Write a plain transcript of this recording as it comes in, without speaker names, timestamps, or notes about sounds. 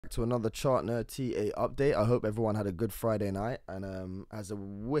to another Chart Nerd TA update. I hope everyone had a good Friday night and has a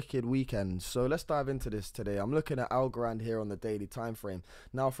wicked weekend. So let's dive into this today. I'm looking at Algorand here on the daily time frame.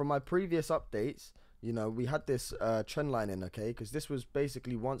 Now, from my previous updates, you know, we had this trend line in, okay, because this was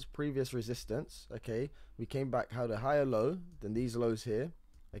basically once previous resistance, okay. We came back, had a higher low than these lows here,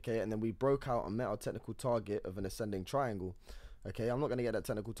 okay, and then we broke out and met our technical target of an ascending triangle, okay. I'm not going to get that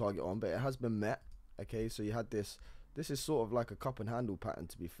technical target on, but it has been met, okay. So you had this. This is sort of like a cup and handle pattern,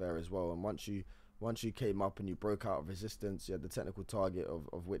 to be fair, as well. And once you came up and you broke out of resistance, you had the technical target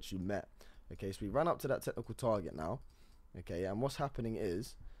of which you met. Okay, so we ran up to that technical target now. Okay, and what's happening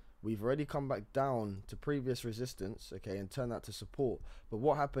is we've already come back down to previous resistance, okay, and turned that to support. But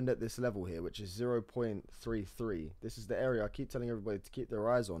what happened at this level here, which is 0.33? This is the area I keep telling everybody to keep their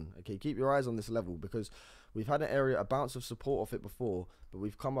eyes on. Okay, keep your eyes on this level because we've had an area, a bounce of support off it before, but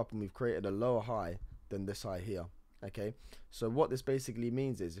we've come up and we've created a lower high than this high here. Okay, so what this basically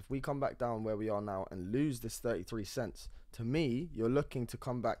means is if we come back down where we are now and lose this 33 cents, to me, you're looking to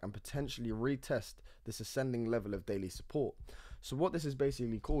come back and potentially retest this ascending level of daily support. So what this is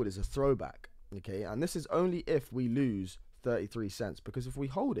basically called is a throwback, okay, and this is only if we lose 33 cents, because if we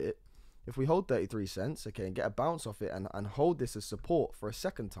hold it, if we hold 33 cents, okay, and get a bounce off it and hold this as support for a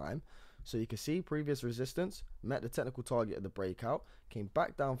second time, so you can see previous resistance, met the technical target of the breakout, came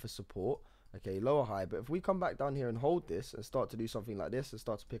back down for support, okay, lower high. But if we come back down here and hold this and start to do something like this and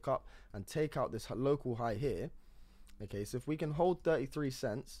start to pick up and take out this local high here, okay, so if we can hold 33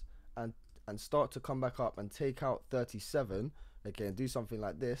 cents and start to come back up and take out 37, okay, and do something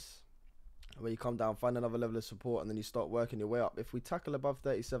like this where you come down, find another level of support, and then you start working your way up. If we tackle above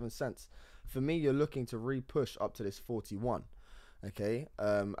 37 cents, for me, you're looking to re-push up to this 41. Okay,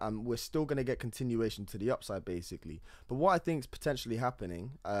 and we're still going to get continuation to the upside basically. But what I think is potentially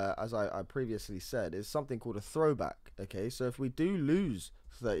happening, as I previously said, is something called a throwback. Okay, so if we do lose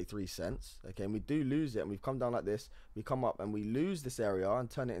 33 cents, okay, and we do lose it and we've come down like this, we come up and we lose this area and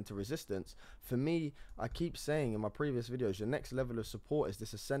turn it into resistance, for me, I keep saying in my previous videos, your next level of support is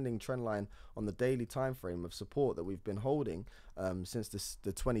this ascending trend line on the daily time frame of support that we've been holding since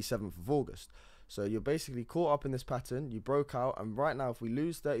the 27th of August. So you're basically caught up in this pattern, you broke out, and right now if we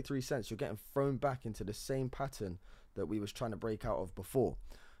lose 33 cents, you're getting thrown back into the same pattern that we was trying to break out of before.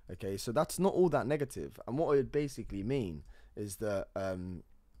 Okay, so that's not all that negative. And what it would basically mean is that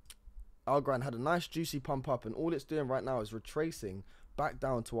Algorand had a nice juicy pump up, and all it's doing right now is retracing back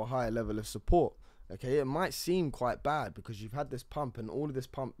down to a higher level of support. Okay, it might seem quite bad because you've had this pump and all of this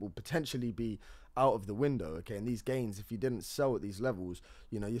pump will potentially be out of the window, okay, and these gains, if you didn't sell at these levels,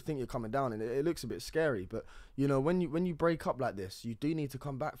 you know, you think you're coming down and it looks a bit scary. But you know, when you break up like this, you do need to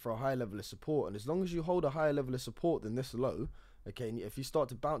come back for a higher level of support, and as long as you hold a higher level of support than this low, okay, and if you start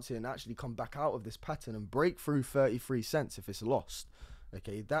to bounce here and actually come back out of this pattern and break through 33 cents if it's lost,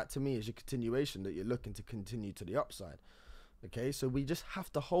 okay, that to me is your continuation that you're looking to continue to the upside. Okay, so we just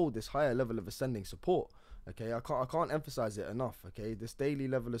have to hold this higher level of ascending support. Okay, I can't emphasize it enough. Okay, this daily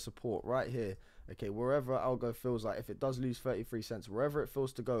level of support right here. Okay, wherever Algo feels like, if it does lose 33 cents, wherever it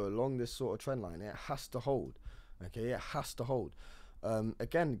feels to go along this sort of trend line, it has to hold. Okay, it has to hold.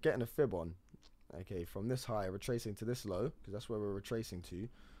 Again, getting a fib on. Okay, from this high retracing to this low, because that's where we're retracing to.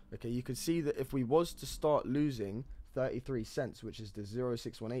 Okay, you could see that if we was to start losing 33 cents, which is the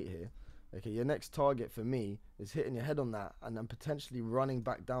 0618 here. Okay, your next target for me is hitting your head on that and then potentially running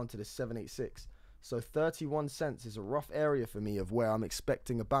back down to the 786. So 31 cents is a rough area for me of where I'm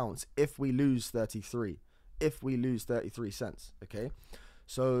expecting a bounce if we lose 33. If we lose 33 cents, okay?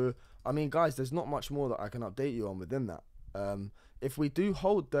 So, I mean, guys, there's not much more that I can update you on within that. If we do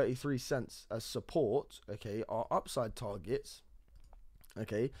hold 33 cents as support, okay, our upside targets,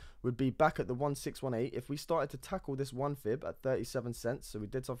 okay, would be back at the 1618. If we started to tackle this one fib at 37 cents, so we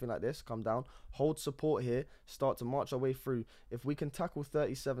did something like this, come down, hold support here, start to march our way through. If we can tackle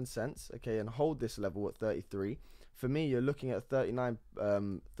 37 cents, okay, and hold this level at 33, for me, you're looking at a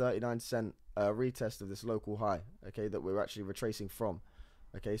 39 cent retest of this local high, okay, that we're actually retracing from.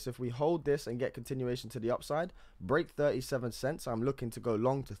 Okay, so if we hold this and get continuation to the upside, break 37 cents, I'm looking to go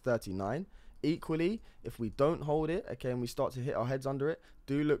long to 39. Equally, if we don't hold it, okay, and we start to hit our heads under it,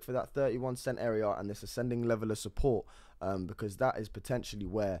 do look for that 31 cent area and this ascending level of support, because that is potentially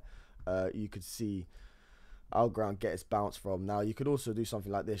where you could see Algorand get its bounce from. Now, you could also do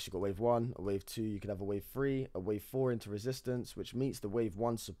something like this. You've got wave 1, a wave 2, you could have a wave 3, a wave 4 into resistance, which meets the wave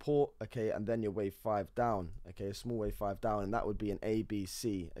 1 support, okay, and then your wave 5 down, okay, a small wave 5 down, and that would be an A, B,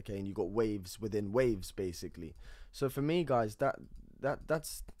 C, okay, and you've got waves within waves, basically. So for me, guys,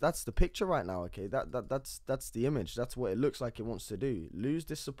 that's the picture right now, okay, that's the image. That's what it looks like it wants to do. Lose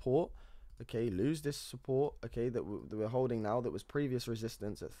this support, okay, lose this support, okay, that we're holding now, that was previous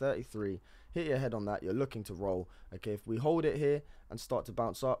resistance at 33, hit your head on that, you're looking to roll. Okay, if we hold it here and start to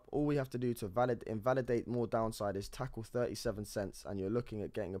bounce up, all we have to do to invalidate more downside is tackle 37 cents, and you're looking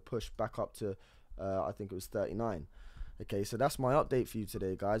at getting a push back up to I think it was 39. Okay, so that's my update for you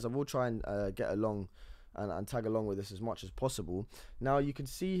today, guys. I will try and get along and tag along with this as much as possible. Now you can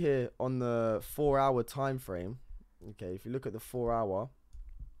see here on the 4-hour time frame, okay, if you look at the 4-hour,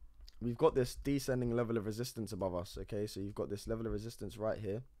 we've got this descending level of resistance above us. Okay, so you've got this level of resistance right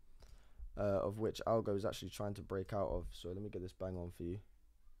here, of which Algo is actually trying to break out of. So let me get this bang on for you.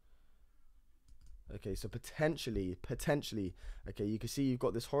 Okay, so potentially, okay, you can see you've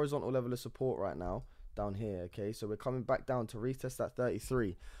got this horizontal level of support right now down here. Okay, so we're coming back down to retest that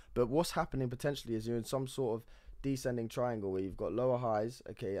 33, but what's happening potentially is you're in some sort of descending triangle where you've got lower highs,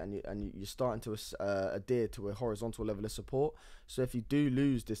 okay, and you're starting to adhere to a horizontal level of support. So if you do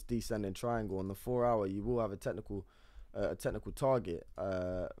lose this descending triangle on the 4-hour, you will have a technical target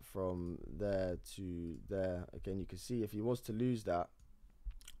from there to there. Again, you can see if you was to lose that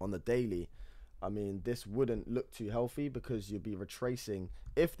on the daily, I mean, this wouldn't look too healthy, because you'd be retracing,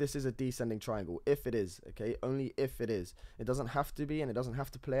 if this is a descending triangle, if it is, okay, only if it is. It doesn't have to be, and it doesn't have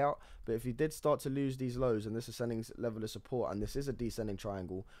to play out, but if you did start to lose these lows and this ascending level of support, and this is a descending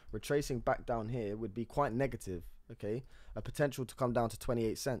triangle, retracing back down here would be quite negative, okay, a potential to come down to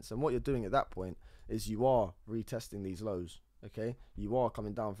 28 cents. And what you're doing at that point is you are retesting these lows, okay, you are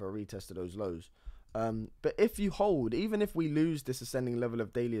coming down for a retest of those lows. But if you hold, even if we lose this ascending level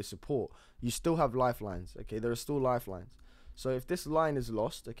of daily support, you still have lifelines. Okay, there are still lifelines. So if this line is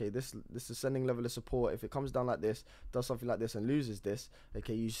lost, okay, this ascending level of support, if it comes down like this, does something like this and loses this,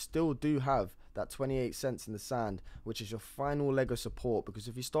 okay, you still do have that 28 cents in the sand, which is your final leg of support. Because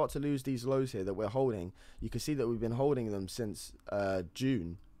if you start to lose these lows here that we're holding, you can see that we've been holding them since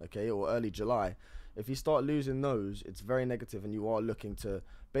June, okay, or early July. If you start losing those, it's very negative, and you are looking to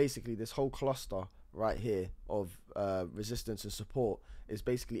basically, this whole cluster right here of resistance and support is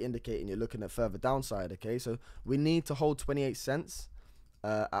basically indicating you're looking at further downside. Okay, so we need to hold 28 cents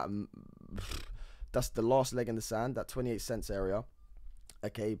that's the last leg in the sand, that 28 cents area.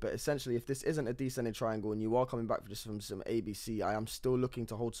 Okay, but essentially, if this isn't a descending triangle and you are coming back just from some ABC, I am still looking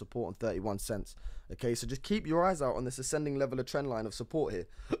to hold support on 31 cents. Okay, so just keep your eyes out on this ascending level of trend line of support here.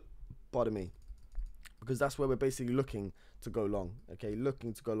 Pardon me. Because that's where we're basically looking to go long. Okay,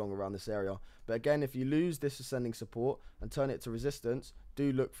 looking to go long around this area. But again, if you lose this ascending support and turn it to resistance,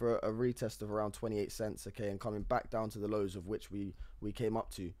 do look for a retest of around 28 cents. Okay, and coming back down to the lows of which we came up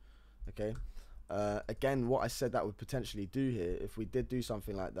to. Okay, again, what I said that would potentially do here, if we did do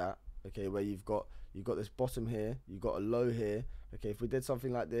something like that, okay, where you've got this bottom here, you've got a low here. Okay, if we did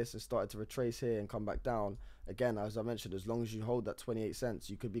something like this and started to retrace here and come back down, again, as I mentioned, as long as you hold that 28 cents,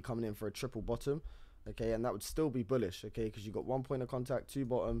 you could be coming in for a triple bottom. Okay, and that would still be bullish, okay, because you've got 1 point of contact, 2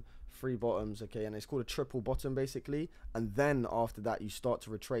 bottom, 3 bottoms, okay, and it's called a triple bottom basically. And then after that, you start to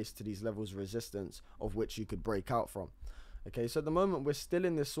retrace to these levels of resistance of which you could break out from. Okay, so at the moment, we're still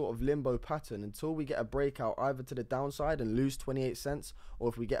in this sort of limbo pattern until we get a breakout either to the downside and lose 28 cents, or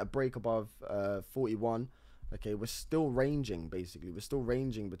if we get a break above 41. Okay, we're still ranging, basically. We're still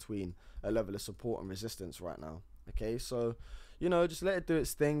ranging between a level of support and resistance right now. Okay, so, you know, just let it do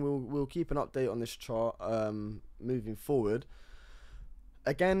its thing. We'll keep an update on this chart moving forward.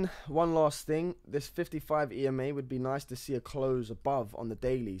 Again, one last thing, this 55 EMA would be nice to see a close above on the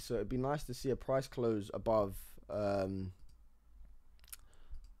daily. So it'd be nice to see a price close above,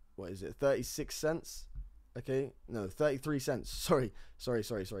 what is it, 36 cents? Okay, no, 33 cents. Sorry,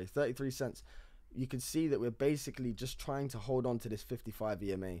 33 cents. You can see that we're basically just trying to hold on to this 55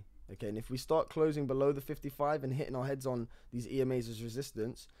 EMA. Okay, and if we start closing below the 55 and hitting our heads on these EMAs as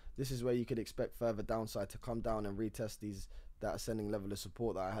resistance, this is where you could expect further downside to come down and retest that ascending level of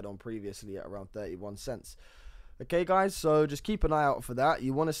support that I had on previously at around 31 cents. Okay, guys, so just keep an eye out for that.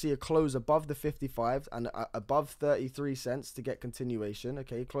 You want to see a close above the 55 and above 33 cents to get continuation.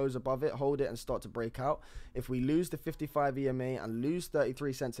 Okay, close above it, hold it, and start to break out. If we lose the 55 EMA and lose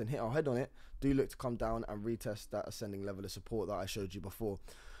 33 cents and hit our head on it, do look to come down and retest that ascending level of support that I showed you before.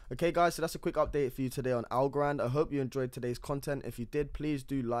 Okay, guys, so that's a quick update for you today on Algorand. I hope you enjoyed today's content. If you did, please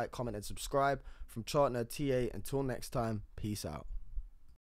do like, comment, and subscribe. From Chart Nerd TA, until next time, peace out.